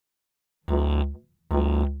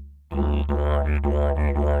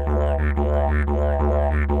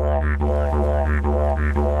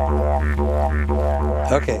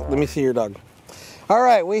Okay, let me see your dog. All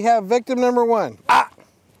right, we have victim number one.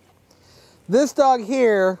 This dog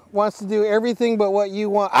here wants to do everything but what you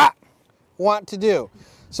want to do.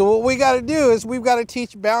 So what we got to do is we've got to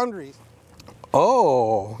teach boundaries.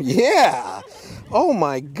 Oh, yeah. Oh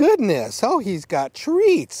my goodness. Oh, he's got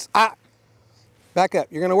treats. Back up.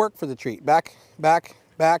 You're going to work for the treat. Back, back,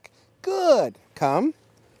 back. Good. Come.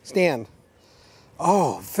 Stand.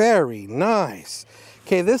 Oh, very nice.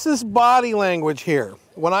 Okay, this is body language here.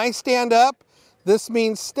 When I stand up, this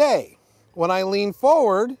means stay. When I lean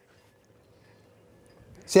forward,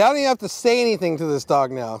 see, I don't even have to say anything to this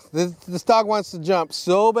dog now. This dog wants to jump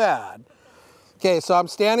so bad. Okay, so I'm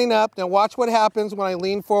standing up. Now watch what happens when I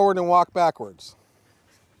lean forward and walk backwards.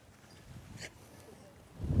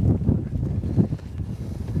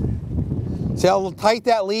 See how tight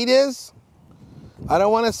that lead is? I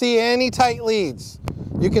don't want to see any tight leads.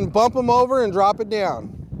 You can bump them over and drop it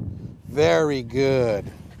down. Very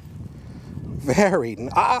good. Very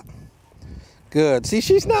good. See,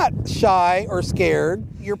 she's not shy or scared.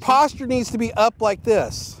 Your posture needs to be up like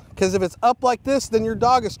this, because if it's up like this, then your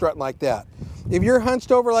dog is strutting like that. If you're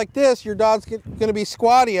hunched over like this, your dog's going to be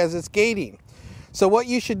squatty as it's gaiting. So what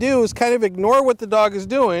you should do is kind of ignore what the dog is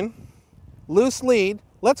doing, loose lead,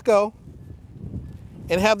 let's go,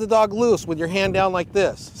 and have the dog loose with your hand down like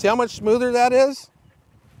this. See how much smoother that is?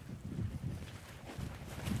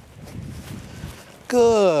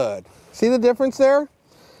 Good. See the difference there?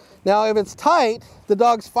 Now if it's tight, the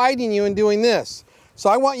dog's fighting you and doing this. So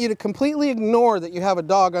I want you to completely ignore that you have a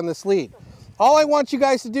dog on this lead. All I want you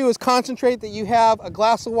guys to do is concentrate that you have a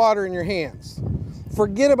glass of water in your hands.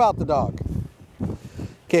 Forget about the dog.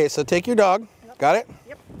 Okay, so take your dog. Got it?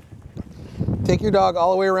 Yep. Take your dog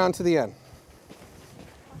all the way around to the end.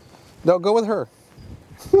 No, go with her.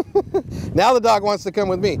 Now the dog wants to come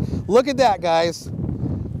with me. Look at that, guys.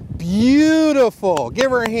 Beautiful.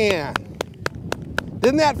 Give her a hand.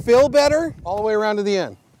 Didn't that feel better? All the way around to the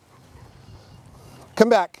end. Come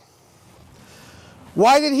back.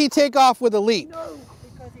 Why did he take off with a leap? No,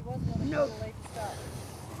 because he wasn't on a lead to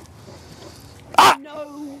start.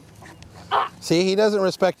 No. See, he doesn't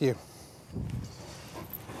respect you.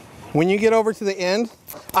 When you get over to the end,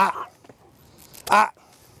 back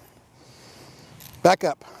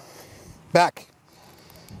up. Back.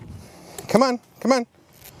 Come on, come on.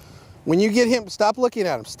 When you get him, stop looking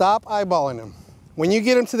at him. Stop eyeballing him. When you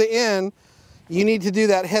get him to the end, you need to do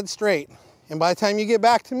that head straight. And by the time you get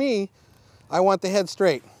back to me, I want the head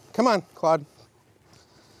straight. Come on, Claude.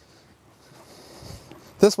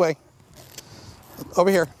 This way. Over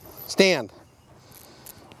here. Stand.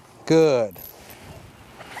 Good.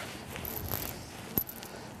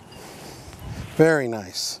 Very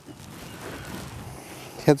nice.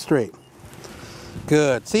 Head straight.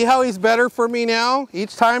 Good. See how he's better for me now?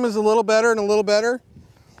 Each time is a little better and a little better.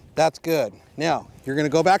 That's good. Now, you're going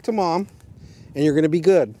to go back to mom and you're going to be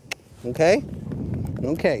good. Okay?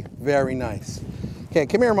 Okay. Very nice. Okay,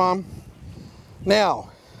 come here, mom.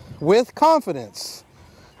 Now, with confidence,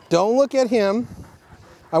 don't look at him.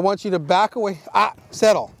 I want you to back away.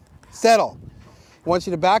 Settle. Settle. I want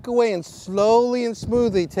you to back away and slowly and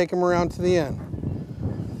smoothly take him around to the end.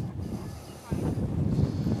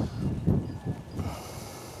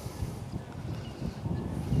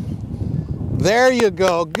 There you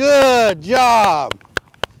go. Good job.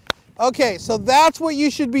 Okay, so that's what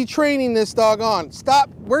you should be training this dog on.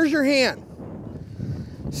 Stop. Where's your hand?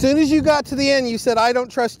 As soon as you got to the end, you said, I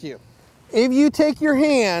don't trust you. If you take your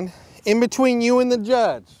hand in between you and the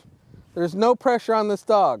judge, there's no pressure on this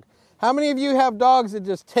dog. How many of you have dogs that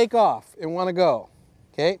just take off and want to go?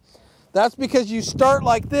 Okay, that's because you start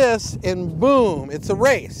like this and boom, it's a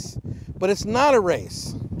race. But it's not a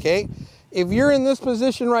race, okay? If you're in this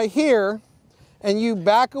position right here and you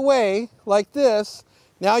back away like this,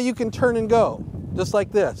 now you can turn and go, just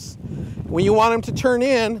like this. When you want him to turn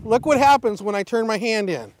in, look what happens when I turn my hand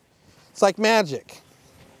in. It's like magic.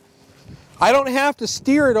 I don't have to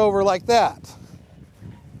steer it over like that.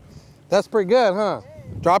 That's pretty good, huh?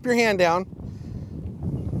 Drop your hand down.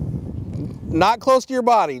 Not close to your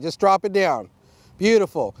body, just drop it down.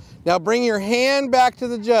 Beautiful. Now bring your hand back to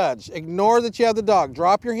the judge. Ignore that you have the dog.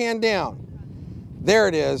 Drop your hand down. There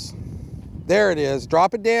it is. There it is.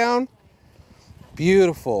 Drop it down.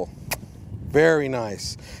 Beautiful. Very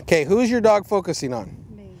nice. Okay, who's your dog focusing on?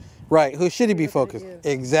 Me. Right, who should he be focused?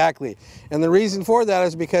 Exactly. And the reason for that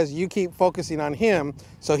is because you keep focusing on him,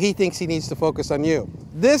 so he thinks he needs to focus on you.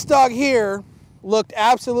 This dog here looked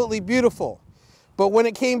absolutely beautiful, but when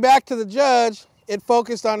it came back to the judge, it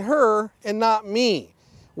focused on her and not me.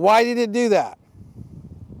 Why did it do that?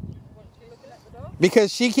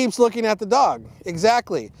 Because she keeps looking at the dog.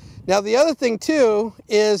 Exactly. Now the other thing too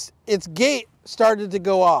is its gait started to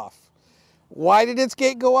go off. Why did its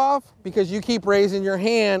gait go off? Because you keep raising your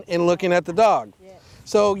hand and looking at the dog. Yeah.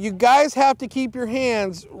 So you guys have to keep your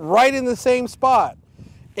hands right in the same spot.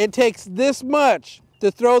 It takes this much to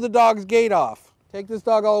throw the dog's gait off. Take this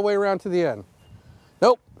dog all the way around to the end.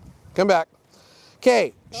 Nope, come back.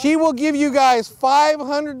 Okay, she will give you guys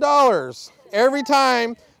 $500 every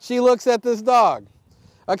time she looks at this dog.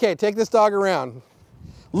 Okay, take this dog around.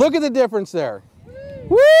 Look at the difference there.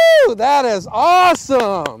 Woo, that is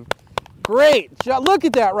awesome. Great job. Look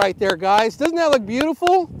at that right there, guys. Doesn't that look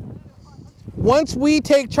beautiful? Once we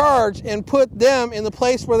take charge and put them in the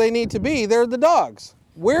place where they need to be, they're the dogs.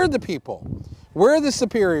 We're the people. We're the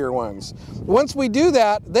superior ones. Once we do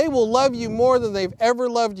that, they will love you more than they've ever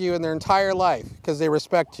loved you in their entire life because they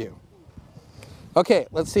respect you. Okay,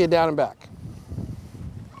 let's see it down and back.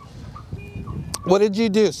 What did you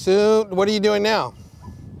do, Sue? What are you doing now?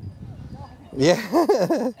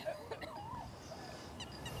 Yeah.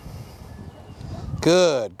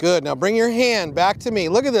 Good, good. Now bring your hand back to me.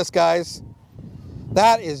 Look at this, guys.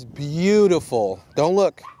 That is beautiful. Don't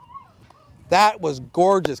look. That was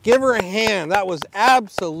gorgeous. Give her a hand. That was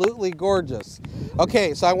absolutely gorgeous.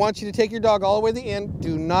 Okay, so I want you to take your dog all the way to the end.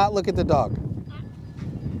 Do not look at the dog.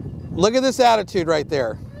 Look at this attitude right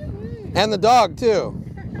there. And the dog, too.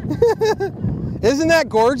 Isn't that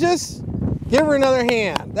gorgeous? Give her another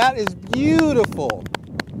hand. That is beautiful.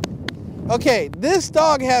 Okay, this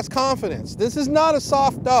dog has confidence. This is not a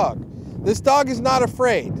soft dog. This dog is not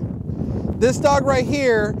afraid. This dog right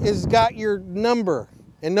here has got your number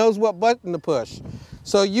and knows what button to push.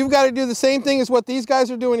 So you've got to do the same thing as what these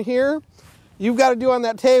guys are doing here. You've got to do on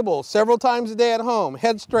that table several times a day at home.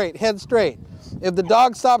 Head straight, head straight. If the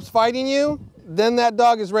dog stops fighting you, then that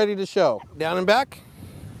dog is ready to show. Down and back.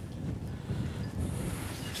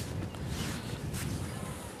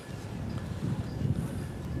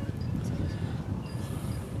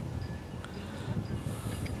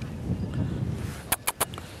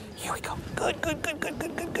 Here we go. Good, good, good, good,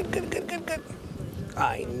 good, good, good, good, good, good, good.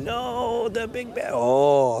 I know the big bag.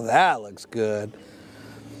 Oh, that looks good.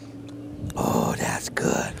 Oh, that's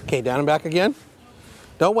good. Okay, down and back again.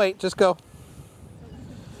 Don't wait, just go.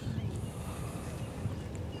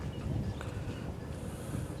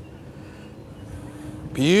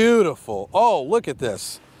 Beautiful. Oh, look at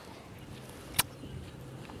this.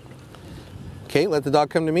 Okay, let the dog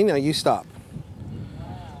come to me. Now you stop.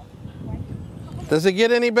 Does it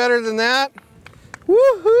get any better than that?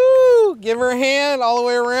 Woohoo! Give her a hand all the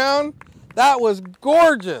way around. That was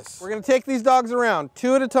gorgeous. We're gonna take these dogs around,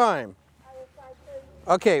 2 at a time.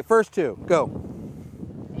 Okay, first 2, go.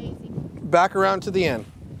 Back around to the end.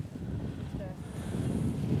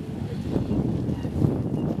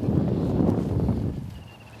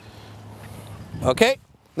 Okay,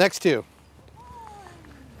 next 2.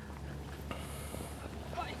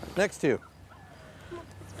 Next 2.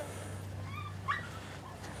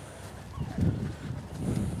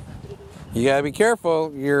 You gotta be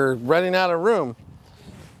careful, you're running out of room.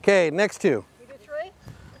 Okay, next 2. We do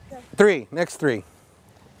 3? 3, next 3.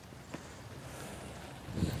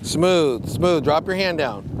 Smooth, smooth, drop your hand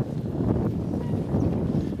down.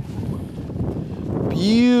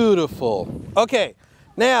 Beautiful. Okay,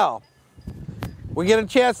 now, we get a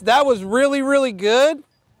chance, that was really, really good,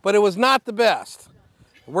 but it was not the best.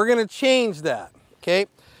 We're gonna change that, okay?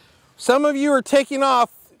 Some of you are taking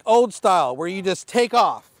off old style, where you just take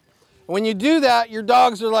off. When you do that, your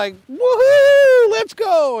dogs are like, woohoo, let's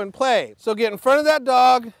go and play. So get in front of that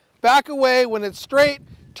dog, back away. When it's straight,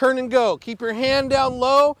 turn and go. Keep your hand down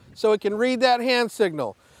low so it can read that hand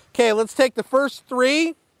signal. Okay, let's take the first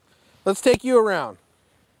 3. Let's take you around.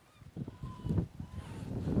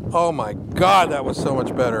 Oh my God, that was so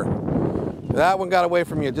much better. That one got away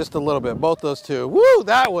from you just a little bit, both those 2. Woo,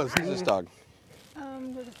 that was, who's this dog? I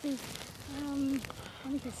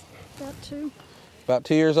think he's about 2. About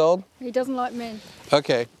 2 years old? He doesn't like men.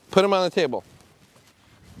 Okay, put him on the table.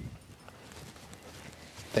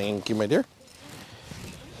 Thank you, my dear.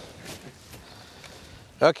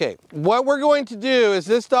 Okay, what we're going to do is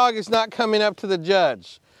this dog is not coming up to the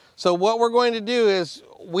judge. So what we're going to do is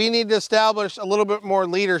we need to establish a little bit more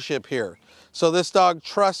leadership here. So this dog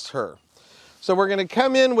trusts her. So we're going to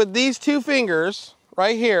come in with these 2 fingers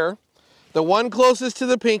right here, the one closest to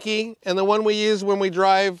the pinky and the one we use when we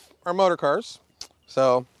drive our motor cars.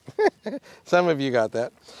 So some of you got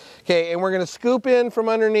that. Okay, and we're going to scoop in from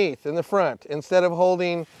underneath in the front instead of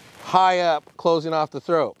holding high up, closing off the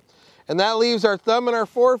throat. And that leaves our thumb and our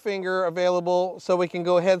forefinger available so we can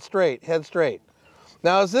go head straight, head straight.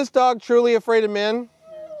 Now, is this dog truly afraid of men?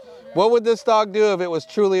 What would this dog do if it was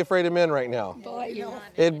truly afraid of men right now? Bite you.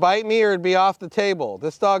 It'd bite me or it'd be off the table.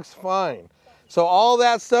 This dog's fine. So all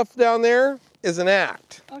that stuff down there is an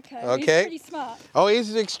act. Okay. Okay. He's pretty smart. Oh,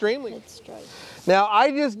 he's extremely. Head straight. Now,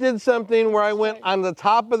 I just did something where I went on the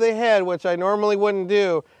top of the head, which I normally wouldn't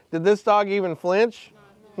do. Did this dog even flinch?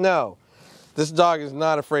 No. This dog is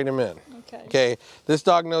not afraid of men. Okay. Okay. This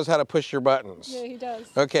dog knows how to push your buttons. Yeah, he does.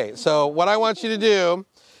 Okay. So what I want you to do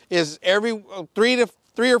is every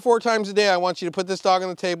three or four times a day, I want you to put this dog on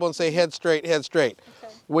the table and say head straight, head straight.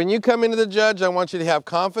 Okay. When you come into the judge, I want you to have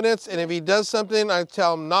confidence, and if he does something, I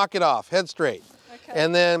tell him knock it off, head straight. Okay.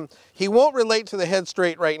 And then he won't relate to the head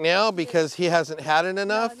straight right now because he hasn't had it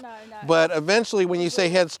enough. No. But eventually, when you say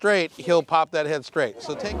head straight, he'll pop that head straight.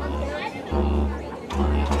 So take.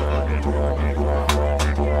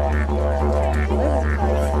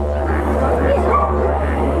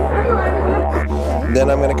 Then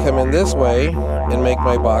I'm going to come in this way and make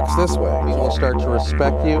my box this way. He will start to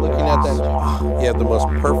respect you. Looking at that, you have the most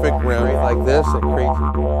perfect round like this. It creates.